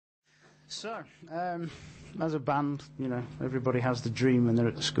So, as a band, you know, everybody has the dream when they're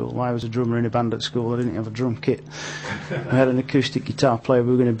at the school. I was a drummer in a band at school. I didn't have a drum kit. I had an acoustic guitar player.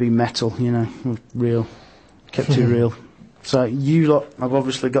 We were going to be metal, you know, real, kept it real. So you lot have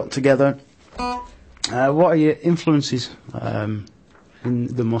obviously got together. What are your influences in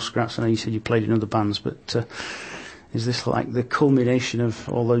the Muskrats? I know you said you played in other bands, but is this like the culmination of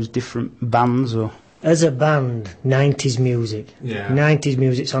all those different bands, or...? As a band, 90s music. Yeah. 90s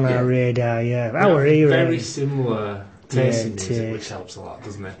music's on our radar, yeah. Our era. Very similar taste in music, which helps a lot,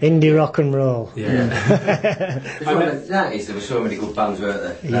 doesn't it? Indie rock and roll. Yeah. Before the 90s, there were so many good bands,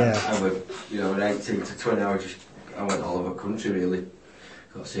 weren't there? Yeah. I was, you know, 19 to 20, I went all over the country, really.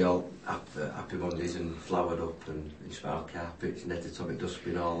 Got to see all Happy Mondays and Flowered Up and Inspiral Carpets and Atomic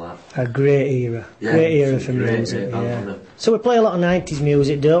Dustbin, all that. A great era. Yeah, great era for music, yeah. So we play a lot of 90s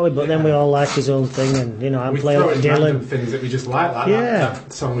music, don't we? But then we all like his own thing, and, you know, I play a lot of Dylan. Things that we just like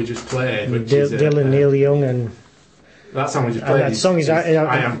that song we just played, which is... Dylan, Neil Young, and... That song we just played, that song is I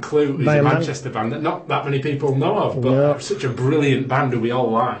Am Clue, is a Manchester band that not that many people know of, but such a brilliant band who we all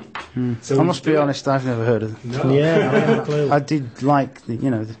like. So I must be honest, I've never heard of them. No. Yeah, I Am Clue. I did like the, you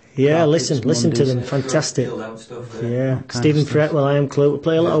know... listen to them, fantastic. Yeah, Stephen Fretwell, I Am Clue, we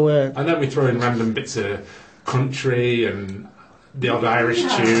play a lot of work. And then we throw in random bits of country and the odd Irish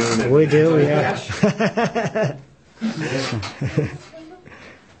tune. We do, yeah.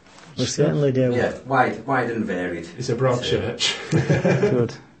 We certainly do. Yeah, wide and varied. It's a broad church.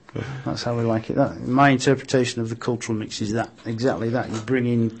 Good. That's how we like it. My interpretation of the cultural mix is exactly that. You bring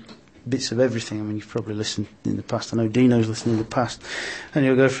in bits of everything. I mean, you've probably listened in the past. I know Dino's listened in the past. And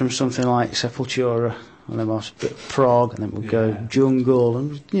you'll go from something like Sepultura, and then we'll have a bit of Prague, and then we'll go jungle,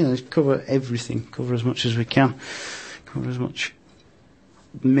 and, you know, cover everything, cover as much as we can, cover as much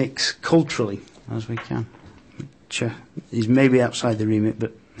mix culturally as we can, which is maybe outside the remit,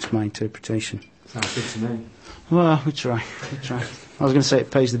 but it's my interpretation. Sounds good to me. Well, we try. I was going to say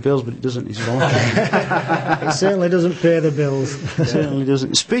it pays the bills, but it doesn't as well. It certainly doesn't pay the bills. It certainly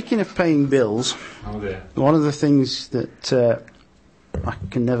doesn't. Speaking of paying bills, one of the things that I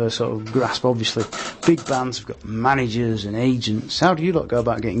can never sort of grasp, obviously, big bands have got managers and agents. How do you lot go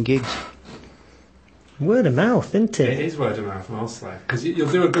about getting gigs? Word of mouth, isn't it? It is word of mouth mostly. Because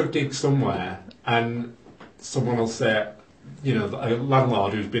you'll do a good gig somewhere, and someone will say, you know, a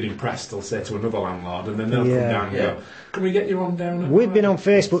landlord who's been impressed will say to another landlord, and then they'll come down and go, can we get you on down? We've been on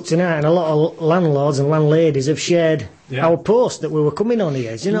Facebook tonight, and a lot of landlords and landladies have shared our post that we were coming on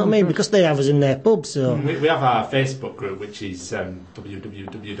here. Do you know what I mean? Because they have us in their pub, so... We have our Facebook group, which is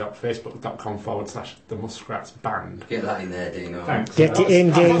www.facebook.com/The Muskrats Band. Get that in there, Dino. Thanks. Get it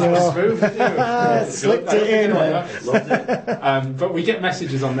in, Dino. Slipped it in. But we get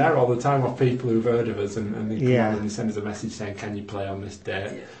messages on there all the time of people who've heard of us, and they come on and they send us a message saying, can you play on this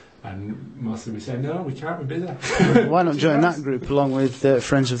day? Yeah. And mostly we say, no, we can't, we're busy. Why not join that group along with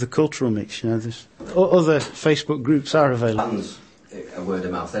Friends of the Cultural Mix? You know, there's other Facebook groups are available. Bands, a word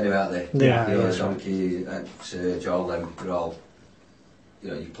of mouth anyway, aren't they? Yeah, you know, Donkey, Surge, all them, they're all, you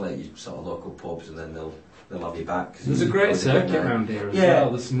know, you play at your sort of local pubs and then they'll have you back. There's a great circuit around here as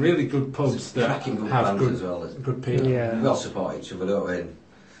well. There's some really good pubs that have good, as well. Good people. Yeah. We all support each other, don't we?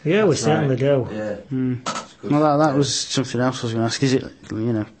 Yeah, we certainly do. Yeah. Well, that was something else I was going to ask. Is it,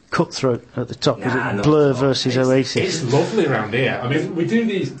 you know, cutthroat at the top? Is it Blur versus Oasis? It's lovely around here. I mean, we do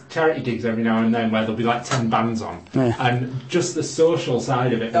these charity gigs every now and then where there'll be like 10 bands on, and just the social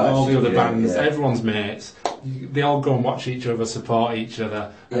side of it, all the other bands, everyone's mates, they all go and watch each other, support each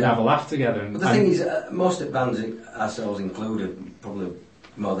other, and have a laugh together. But the thing is, most of the bands, ourselves included, probably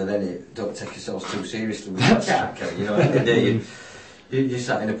more than any, don't take yourselves too seriously. You know, at the end of the day, you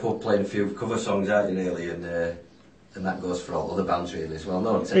sat in a pub playing a few cover songs, aren't you, really, and that goes for all other bands really as well.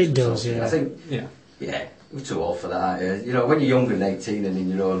 No one takes it does, I think, we're too old for that, aren't you? You know, when you're younger than 18 and in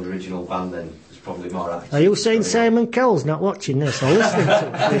your own original band, then there's probably more actors. Are you saying Simon Cowell's not watching this or listening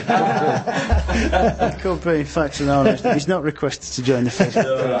to it? It could be, in fact, he's not requested to join the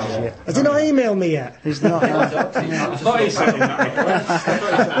Facebook page yet. Has he not emailed me yet? He's not. I thought he sent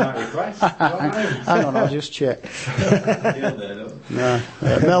that request. Hang on, I'll just check. No,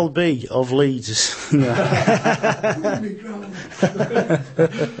 Mel B of Leeds.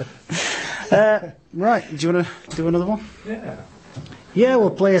 Right, do you want to do another one? Yeah,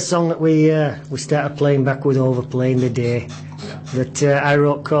 we'll play a song that we started playing back with Overplaying the Day that I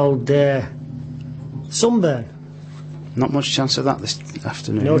wrote called Sunburn. Not much chance of that this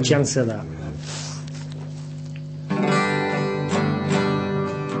afternoon. No chance of that.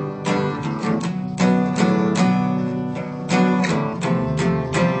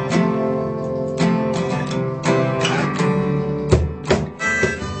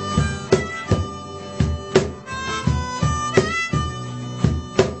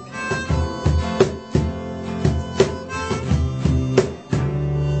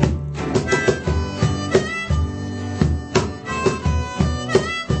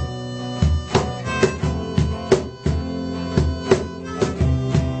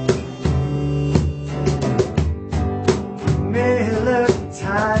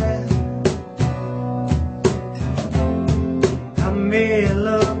 you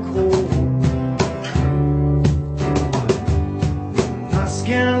look old. My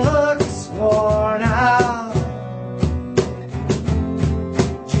skin looks worn out.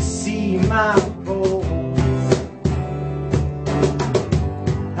 You see my bones.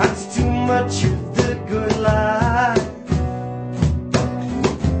 That's too much of the good life,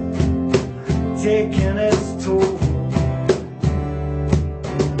 taking its toll.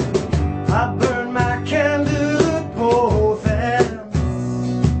 I burn my candle at both ends.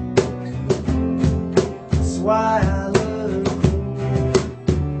 That's why I look old.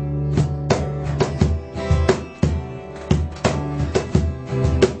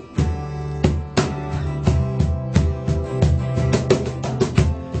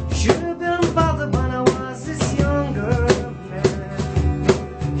 Should have been bothered when I was this younger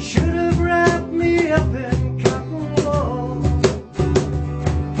man. Should have wrapped me up in cotton wool.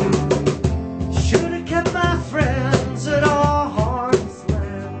 Should have kept my friends at arm's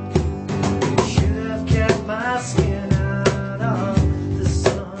length. Should have kept my skin out of the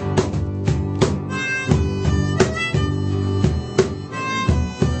sun.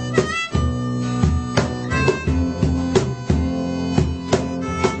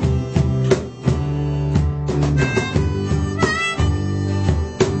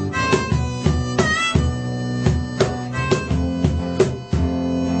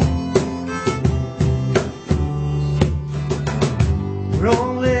 We're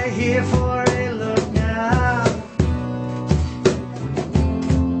only here for a look now.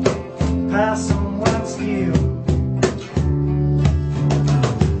 Pass on what's new.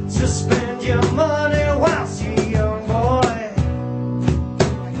 So spend your money whilst you're young, boy.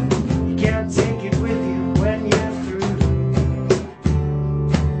 You can't take it with you when you're through.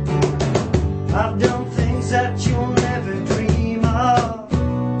 I've done things that you'll never dream of.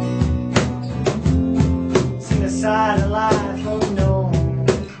 Seen a side of life unknown.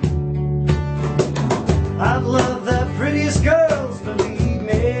 I've loved the prettiest girls, believe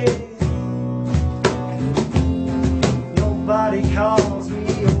me. Nobody calls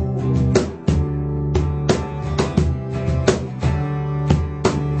me old.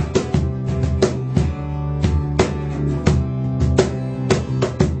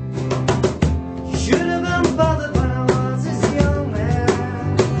 Should have been bothered when I was this young man.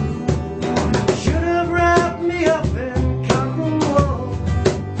 Should have wrapped me up in cotton wool.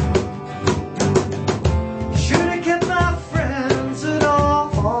 Should have kept my friends at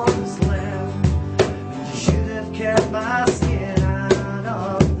arm's length. You should have kept my skin out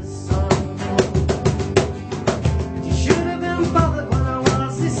of the sun. You should have been bothered when I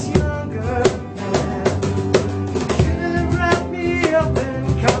was this younger man. Should have wrapped me up in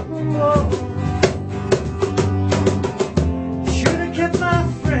cotton wool. Should have kept my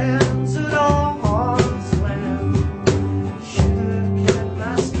friends at arm's length. Should have kept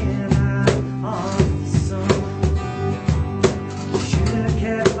my skin out of the sun. Should have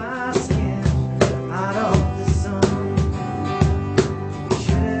kept my skin out of the sun.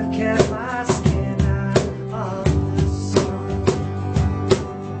 Should have kept my skin out of the sun.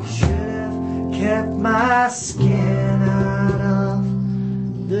 Should have kept my skin out of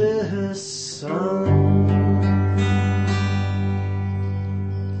the sun.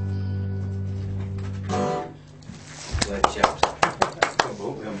 Great chaps.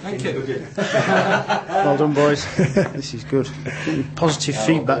 Thank you. Well done, boys. This is good. Getting positive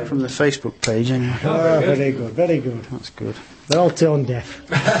feedback from the Facebook page anyway. Oh, very good, very good. That's good. They're all tone deaf.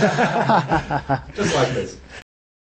 Just like this.